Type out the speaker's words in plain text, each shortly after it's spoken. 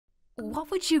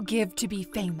What would you give to be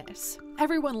famous?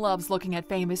 Everyone loves looking at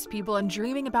famous people and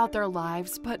dreaming about their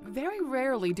lives, but very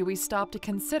rarely do we stop to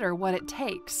consider what it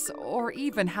takes, or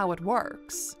even how it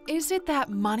works. Is it that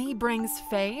money brings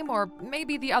fame, or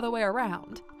maybe the other way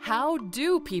around? How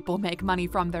do people make money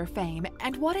from their fame,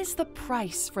 and what is the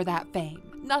price for that fame?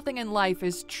 Nothing in life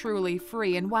is truly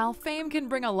free, and while fame can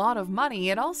bring a lot of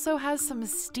money, it also has some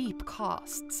steep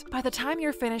costs. By the time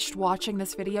you're finished watching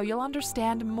this video, you'll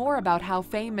understand more about how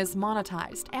fame is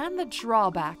monetized and the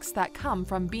drawbacks that come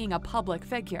from being a public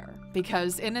figure.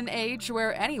 Because in an age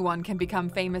where anyone can become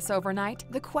famous overnight,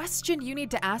 the question you need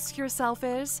to ask yourself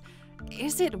is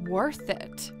it worth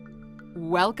it?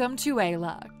 Welcome to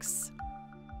Alux.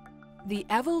 The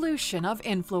evolution of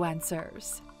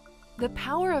influencers. The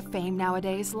power of fame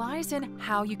nowadays lies in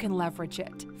how you can leverage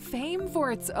it. Fame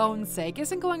for its own sake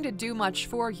isn't going to do much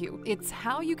for you. It's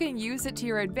how you can use it to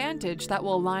your advantage that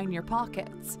will line your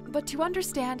pockets. But to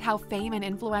understand how fame and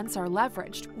influence are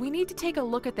leveraged, we need to take a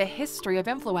look at the history of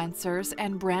influencers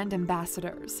and brand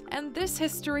ambassadors. And this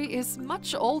history is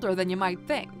much older than you might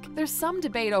think. There's some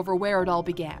debate over where it all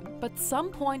began, but some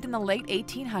point in the late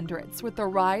 1800s with the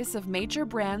rise of major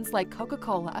brands like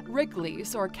Coca-Cola,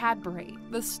 Wrigley's, or Cadbury.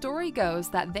 The story goes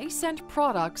that they sent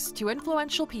products to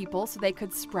influential people so they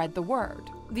could spread the word.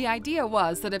 The idea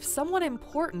was that if someone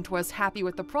important was happy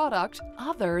with the product,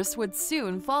 others would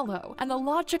soon follow, and the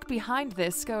logic behind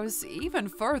this goes even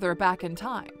further back in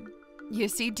time. You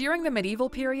see, during the medieval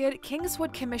period, kings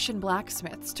would commission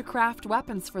blacksmiths to craft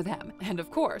weapons for them, and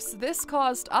of course, this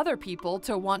caused other people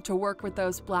to want to work with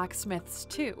those blacksmiths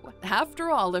too. After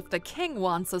all, if the king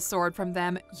wants a sword from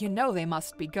them, you know they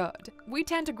must be good. We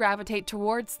tend to gravitate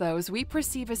towards those we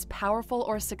perceive as powerful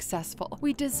or successful.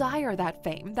 We desire that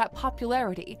fame, that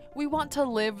popularity. We want to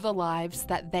live the lives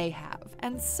that they have,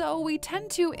 and so we tend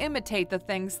to imitate the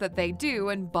things that they do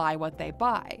and buy what they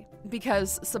buy.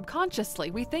 Because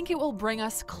subconsciously, we think it will bring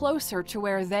us closer to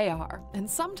where they are, and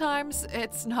sometimes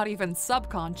it's not even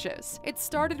subconscious. It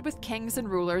started with kings and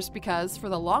rulers because, for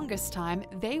the longest time,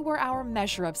 they were our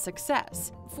measure of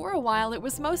success. For a while, it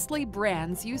was mostly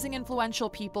brands using influential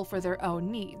people for their own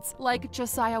needs, like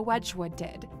Josiah Wedgwood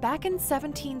did. Back in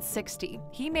 1760,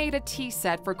 he made a tea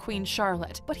set for Queen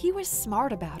Charlotte, but he was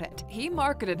smart about it. He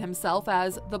marketed himself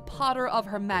as the Potter of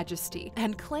Her Majesty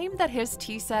and claimed that his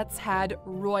tea sets had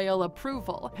royal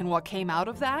approval. And what came out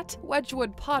of that?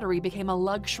 Wedgwood pottery became a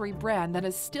luxury brand that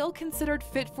is still considered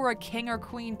fit for a king or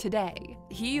queen today.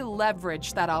 He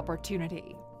leveraged that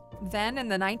opportunity. Then, in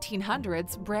the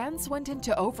 1900s, brands went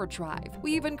into overdrive.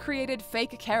 We even created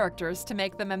fake characters to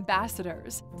make them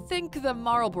ambassadors. Think the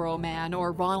Marlboro Man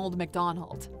or Ronald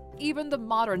McDonald. Even the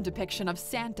modern depiction of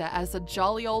Santa as a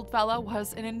jolly old fella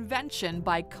was an invention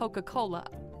by Coca-Cola.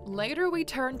 Later, we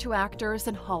turned to actors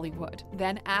in Hollywood,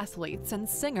 then athletes and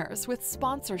singers with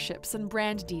sponsorships and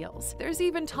brand deals. There's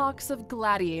even talks of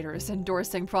gladiators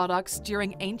endorsing products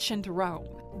during ancient Rome.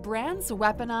 Brands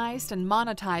weaponized and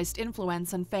monetized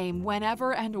influence and fame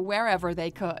whenever and wherever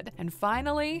they could. And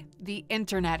finally, the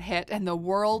internet hit and the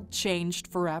world changed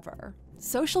forever.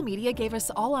 Social media gave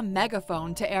us all a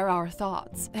megaphone to air our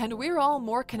thoughts, and we're all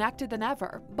more connected than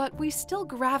ever, but we still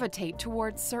gravitate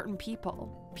towards certain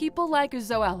people. People like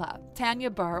Zoella, Tanya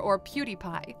Burr, or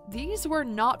PewDiePie. These were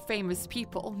not famous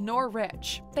people, nor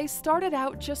rich. They started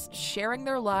out just sharing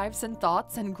their lives and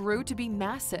thoughts and grew to be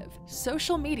massive.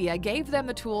 Social media gave them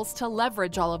the tools to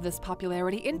leverage all of this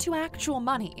popularity into actual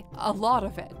money, a lot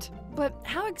of it. But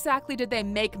how exactly did they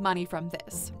make money from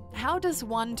this? How does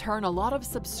one turn a lot of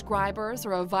subscribers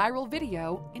or a viral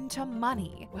video into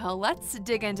money? Well, let's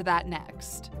dig into that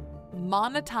next.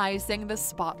 Monetizing the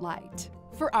Spotlight.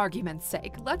 For argument's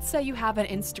sake, let's say you have an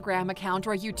Instagram account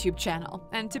or a YouTube channel,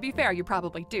 and to be fair, you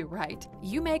probably do, right?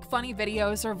 You make funny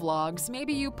videos or vlogs,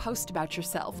 maybe you post about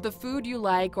yourself, the food you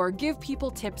like, or give people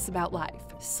tips about life.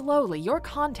 Slowly, your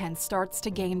content starts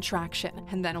to gain traction,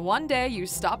 and then one day you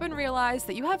stop and realize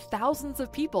that you have thousands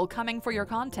of people coming for your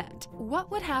content.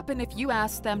 What would happen if you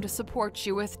asked them to support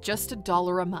you with just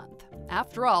 $1 a month?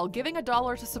 After all, giving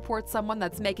 $1 to support someone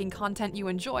that's making content you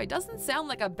enjoy doesn't sound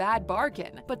like a bad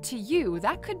bargain, but to you,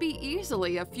 that could be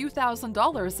easily a few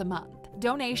 $1,000s a month.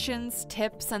 Donations,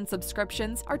 tips, and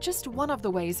subscriptions are just one of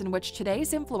the ways in which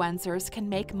today's influencers can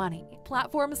make money.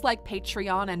 Platforms like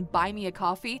Patreon and Buy Me a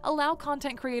Coffee allow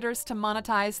content creators to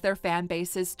monetize their fan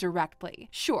bases directly.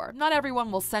 Sure, not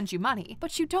everyone will send you money,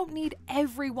 but you don't need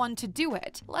everyone to do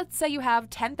it. Let's say you have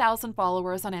 10,000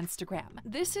 followers on Instagram.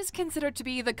 This is considered to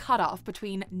be the cutoff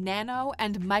between nano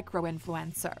and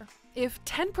micro-influencer. If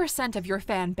 10% of your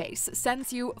fan base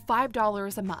sends you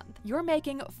 $5 a month, you're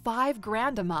making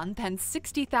 $5,000 a month and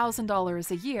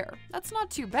 $60,000 a year. That's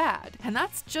not too bad. And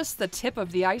that's just the tip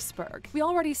of the iceberg. We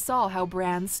already saw how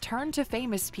brands turn to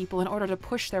famous people in order to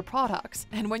push their products.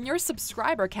 And when your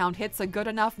subscriber count hits a good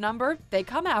enough number, they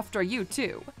come after you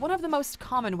too. One of the most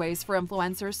common ways for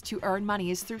influencers to earn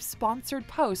money is through sponsored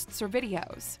posts or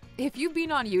videos. If you've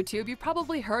been on YouTube, you've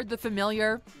probably heard the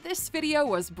familiar, "This video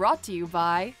was brought to you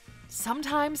by..."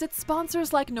 Sometimes it's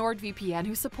sponsors like NordVPN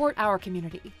who support our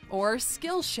community, or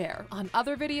Skillshare. On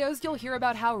other videos, you'll hear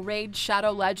about how Raid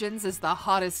Shadow Legends is the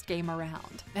hottest game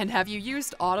around. And have you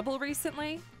used Audible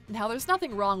recently? Now, there's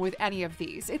nothing wrong with any of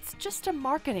these, it's just a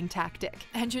marketing tactic.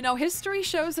 And you know, history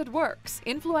shows it works.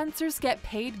 Influencers get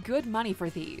paid good money for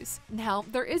these. Now,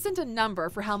 there isn't a number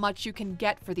for how much you can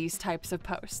get for these types of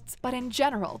posts, but in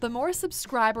general, the more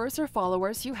subscribers or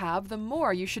followers you have, the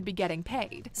more you should be getting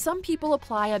paid. Some people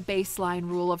apply a baseline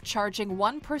rule of charging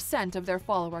 1% of their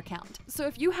follower count. So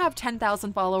if you have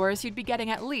 10,000 followers, you'd be getting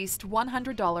at least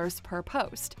 $100 per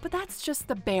post. But that's just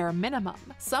the bare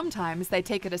minimum. Sometimes they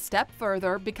take it a step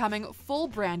further, becoming full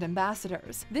brand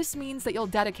ambassadors. This means that you'll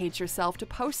dedicate yourself to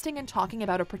posting and talking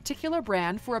about a particular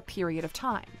brand for a period of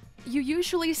time. You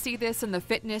usually see this in the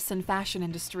fitness and fashion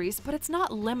industries, but it's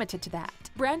not limited to that.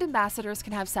 Brand ambassadors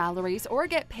can have salaries or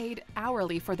get paid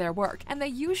hourly for their work, and they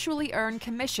usually earn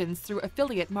commissions through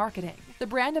affiliate marketing. The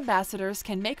brand ambassadors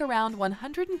can make around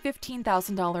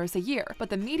 $115,000 a year,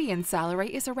 but the median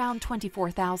salary is around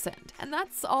 $24,000, and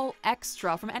that's all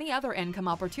extra from any other income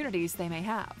opportunities they may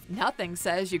have. Nothing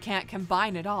says you can't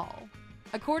combine it all.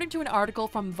 According to an article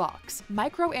from Vox,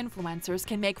 micro-influencers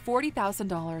can make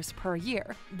 $40,000 per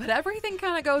year. But everything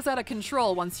kind of goes out of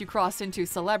control once you cross into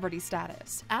celebrity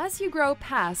status. As you grow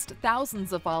past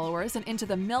thousands of followers and into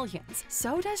the millions,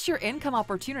 so does your income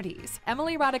opportunities.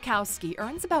 Emily Ratajkowski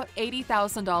earns about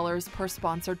 $80,000 per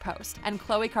sponsored post, and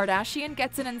Khloe Kardashian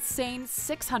gets an insane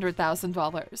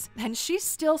 $600,000. And she's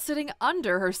still sitting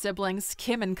under her siblings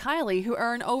Kim and Kylie, who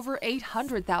earn over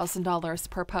 $800,000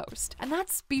 per post. And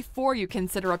that's before you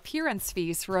consider appearance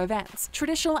fees for events,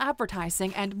 traditional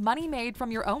advertising, and money made from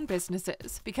your own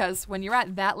businesses. Because when you're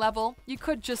at that level, you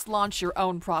could just launch your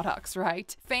own products,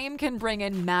 right? Fame can bring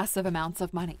in massive amounts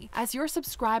of money. As your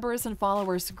subscribers and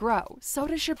followers grow, so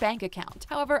does your bank account.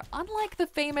 However, unlike the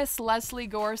famous Leslie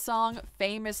Gore song,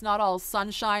 "Fame is not all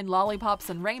sunshine, lollipops,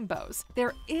 and rainbows,"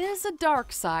 there is a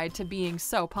dark side to being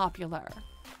so popular.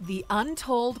 The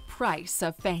untold price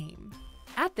of fame.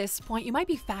 At this point, you might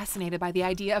be fascinated by the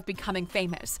idea of becoming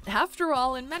famous. After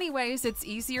all, in many ways, it's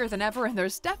easier than ever and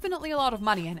there's definitely a lot of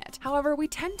money in it. However, we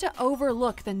tend to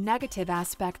overlook the negative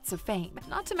aspects of fame,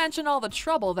 not to mention all the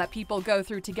trouble that people go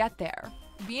through to get there.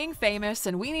 Being famous,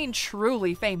 and we mean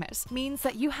truly famous, means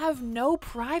that you have no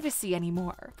privacy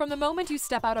anymore. From the moment you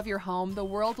step out of your home, the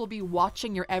world will be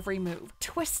watching your every move,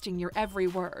 twisting your every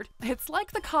word. It's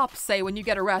like the cops say when you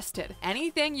get arrested.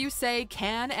 Anything you say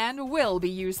can and will be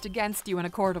used against you in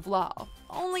a court of law.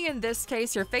 Only in this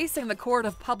case, you're facing the court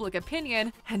of public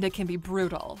opinion, and it can be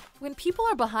brutal. When people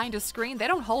are behind a screen, they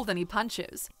don't hold any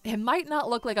punches. It might not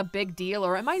look like a big deal,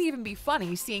 or it might even be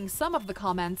funny seeing some of the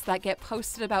comments that get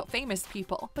posted about famous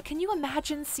people. But can you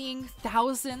imagine seeing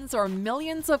thousands or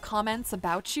millions of comments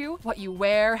about you? What you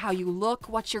wear, how you look,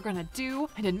 what you're gonna do?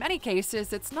 And in many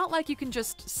cases, it's not like you can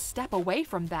just step away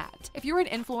from that. If you're an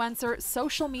influencer,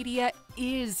 social media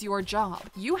is your job.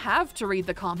 You have to read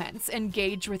the comments,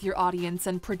 engage with your audience,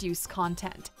 and produce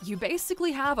content. You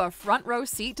basically have a front row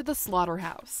seat to the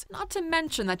slaughterhouse. Not to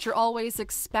mention that you're always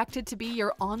expected to be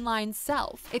your online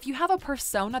self. If you have a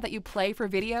persona that you play for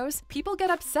videos, people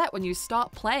get upset when you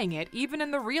stop playing it, even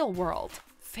in the real world.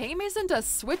 Fame isn't a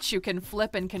switch you can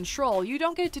flip and control. You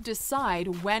don't get to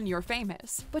decide when you're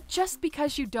famous. But just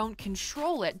because you don't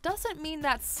control it doesn't mean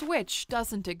that switch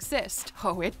doesn't exist.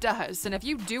 Oh, it does. And if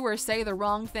you do or say the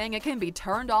wrong thing, it can be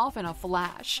turned off in a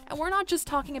flash. And we're not just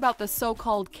talking about the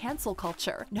so-called cancel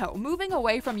culture. No, moving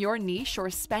away from your niche or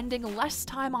spending less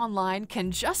time online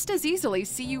can just as easily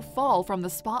see you fall from the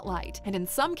spotlight. And in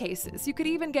some cases, you could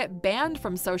even get banned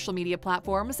from social media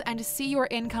platforms and see your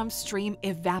income stream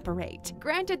evaporate.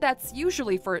 Granted, that's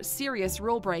usually for serious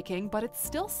rule breaking, but it's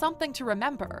still something to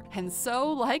remember. And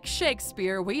so, like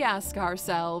Shakespeare, we ask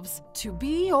ourselves, to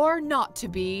be or not to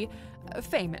be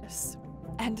famous?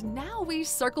 And now we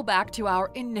circle back to our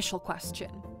initial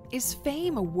question. Is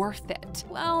fame worth it?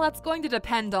 Well, that's going to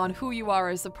depend on who you are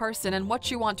as a person and what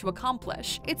you want to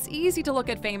accomplish. It's easy to look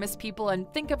at famous people and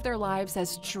think of their lives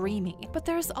as dreamy, but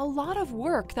there's a lot of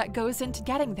work that goes into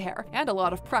getting there, and a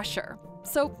lot of pressure.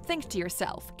 So think to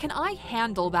yourself, can I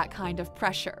handle that kind of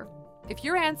pressure? If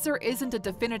your answer isn't a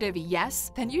definitive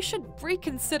yes, then you should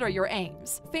reconsider your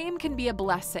aims. Fame can be a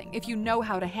blessing if you know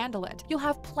how to handle it. You'll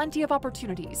have plenty of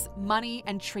opportunities, money,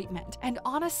 and treatment. And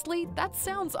honestly, that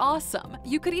sounds awesome.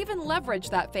 You could even leverage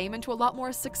that fame into a lot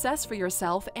more success for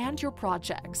yourself and your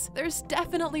projects. There's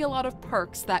definitely a lot of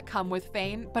perks that come with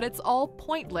fame, but it's all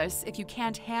pointless if you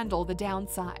can't handle the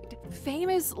downside. Fame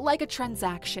is like a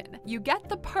transaction. You get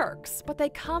the perks, but they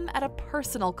come at a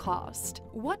personal cost.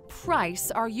 What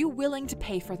price are you willing to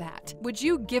pay for that? Would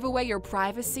you give away your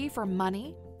privacy for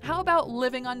money? How about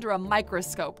living under a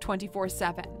microscope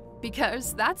 24/7?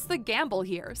 Because that's the gamble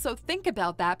here, so think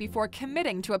about that before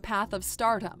committing to a path of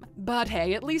stardom. But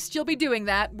hey, at least you'll be doing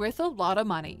that with a lot of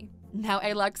money. Now,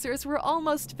 Aluxers, we're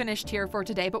almost finished here for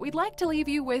today, but we'd like to leave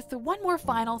you with one more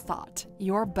final thought,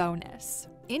 your bonus.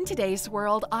 In today's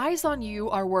world, eyes on you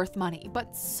are worth money,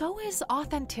 but so is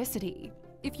authenticity.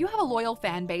 If you have a loyal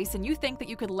fan base and you think that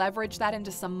you could leverage that into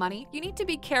some money, you need to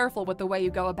be careful with the way you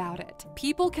go about it.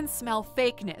 People can smell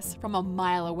fakeness from a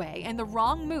mile away, and the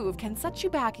wrong move can set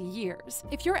you back years.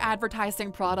 If you're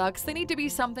advertising products, they need to be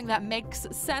something that makes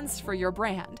sense for your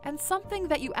brand, and something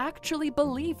that you actually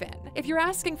believe in. If you're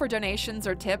asking for donations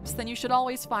or tips, then you should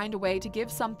always find a way to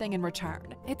give something in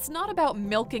return. It's not about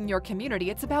milking your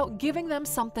community, it's about giving them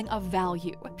something of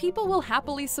value. People will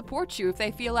happily support you if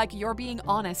they feel like you're being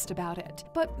honest about it.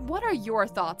 But what are your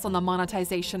thoughts on the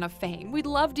monetization of fame? We'd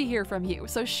love to hear from you,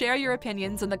 so share your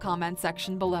opinions in the comment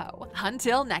section below.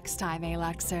 Until next time,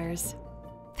 Aluxers.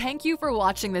 Thank you for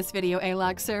watching this video,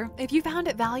 Aluxer. If you found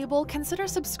it valuable, consider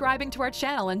subscribing to our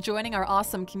channel and joining our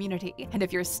awesome community. And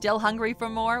if you're still hungry for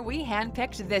more, we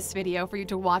handpicked this video for you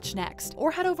to watch next.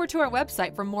 Or head over to our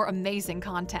website for more amazing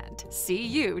content. See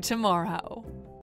you tomorrow.